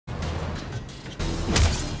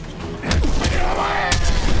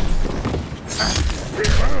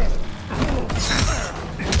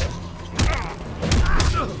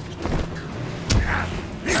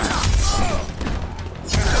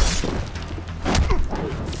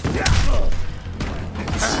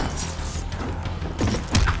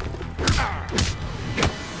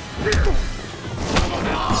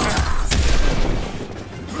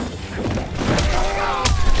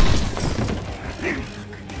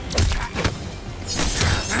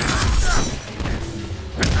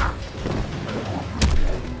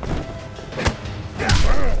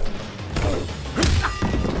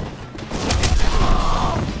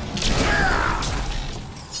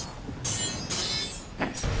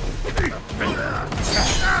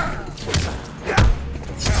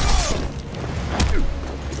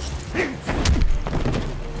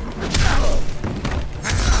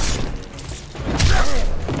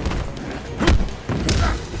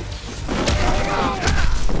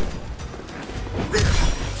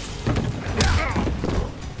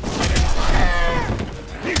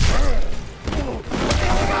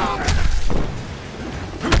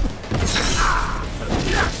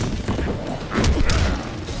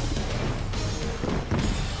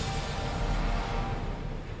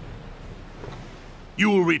You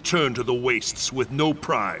will return to the wastes with no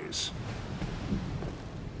prize.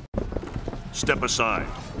 Step aside.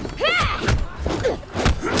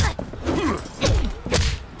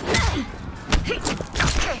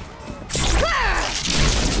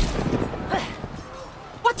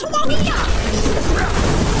 What's wrong here?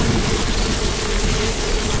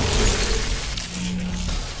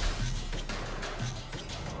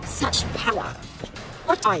 Such power.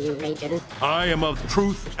 What are you, Raiden? I am of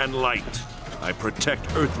truth and light. I protect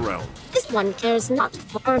Earthrealm. This one cares not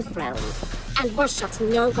for Earthrealm, and worships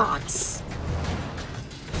no gods.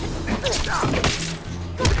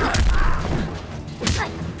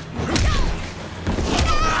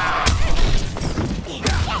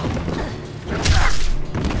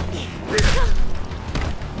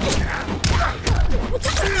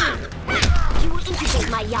 You will incubate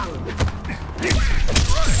my young.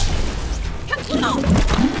 Come on!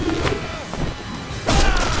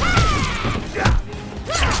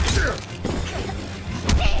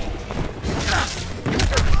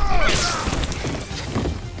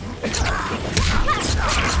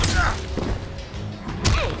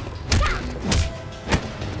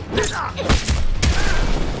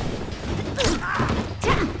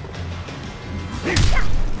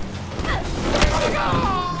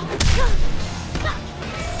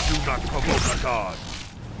 Do not provoke a god.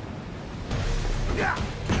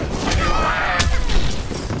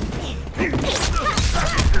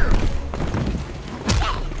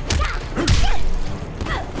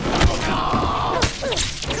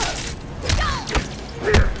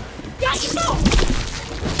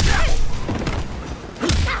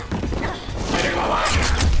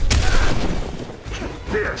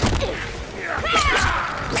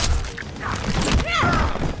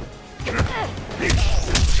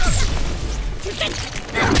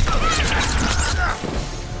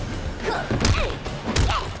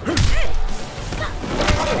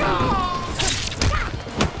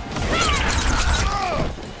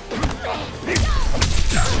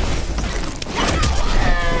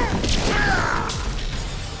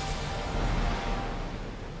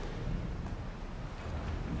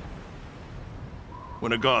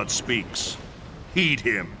 When a god speaks, heed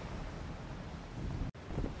him.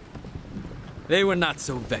 They were not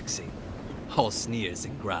so vexing. All sneers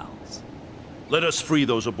and growls. Let us free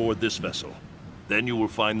those aboard this vessel. Then you will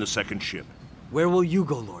find the second ship. Where will you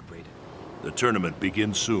go, Lord Raiden? The tournament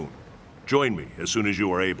begins soon. Join me as soon as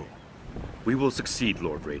you are able. We will succeed,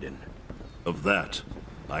 Lord Raiden. Of that,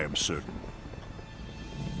 I am certain.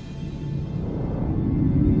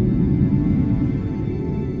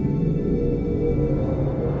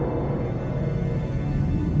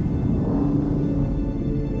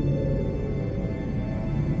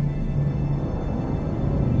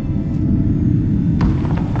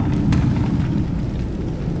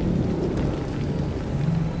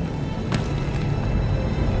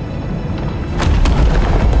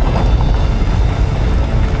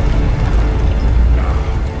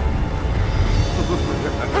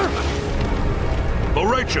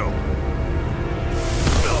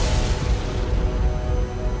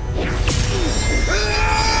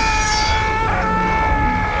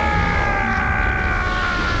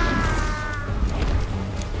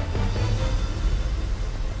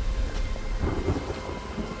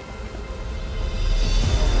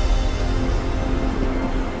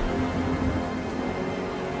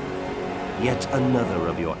 Yet another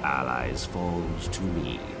of your allies falls to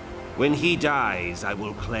me. When he dies, I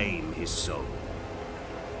will claim his soul.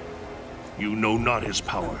 You know not his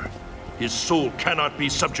power. His soul cannot be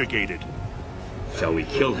subjugated. Shall we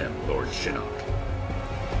kill him, Lord Shinnok?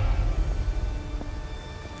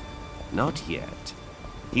 Not yet.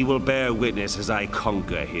 He will bear witness as I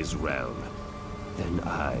conquer his realm. Then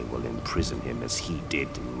I will imprison him as he did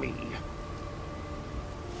me.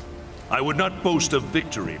 I would not boast of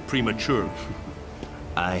victory prematurely.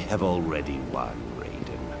 I have already won,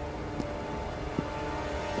 Raiden.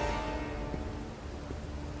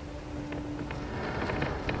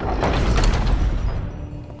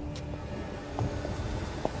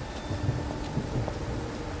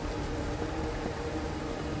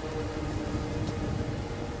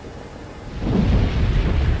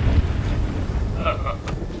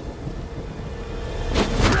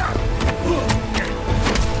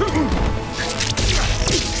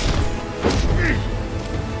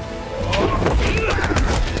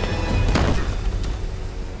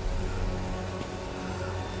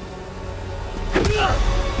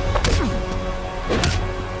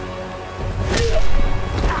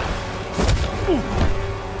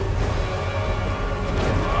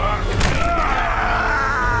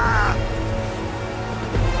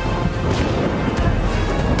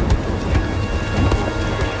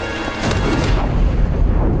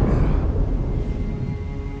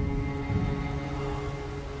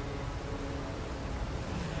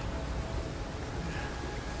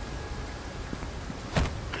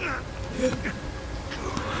 Kung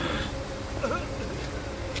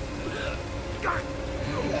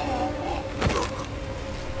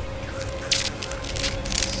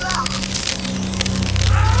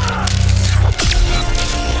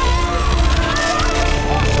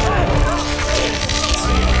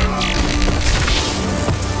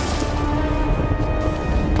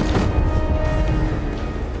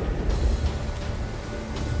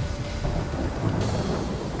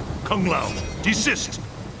Lao, desist!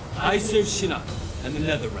 I serve Shinnok and the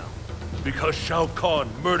Netherrealm. Because Shao Kahn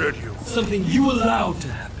murdered you. Something you allowed to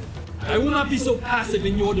happen. I will not be so passive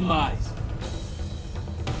in your demise.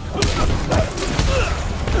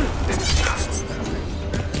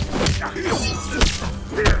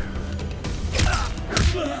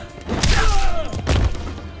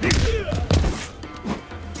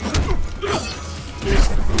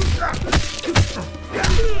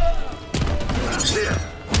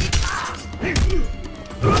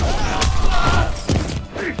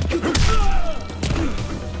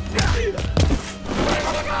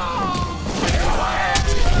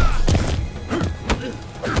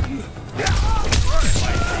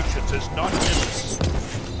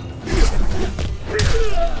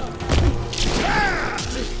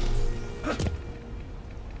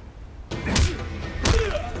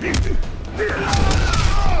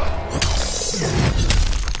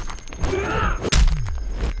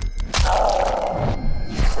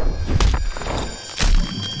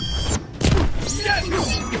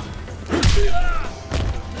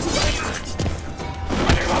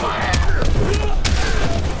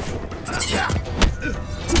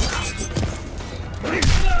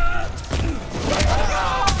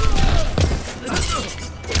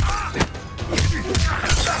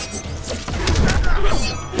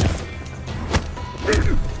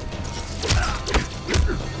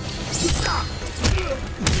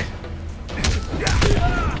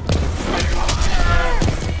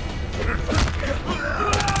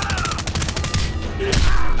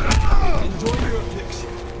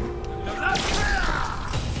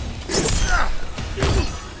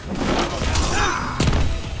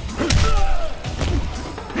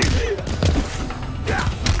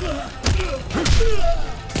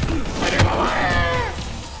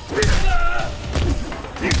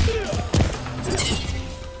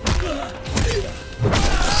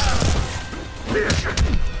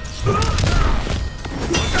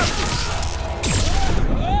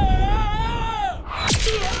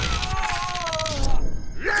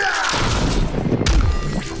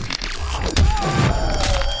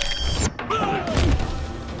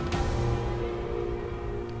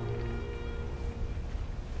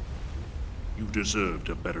 You deserved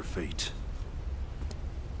a better fate.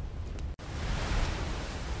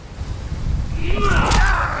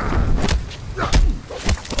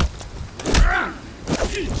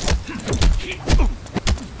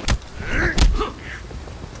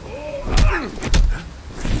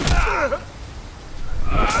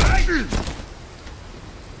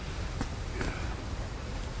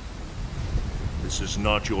 This is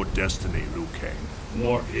not your destiny, Liu Kang.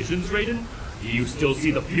 More visions, Raiden? Do you still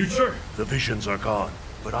see the future? The visions are gone,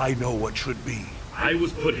 but I know what should be. I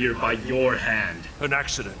was put here by your hand. An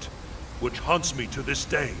accident, which haunts me to this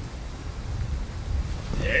day.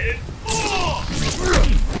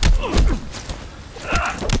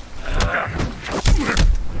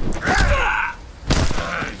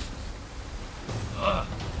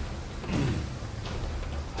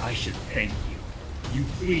 I should thank you. You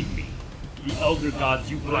freed me. The Elder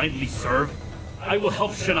Gods you blindly serve, I will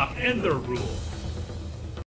help Shinnok end their rule.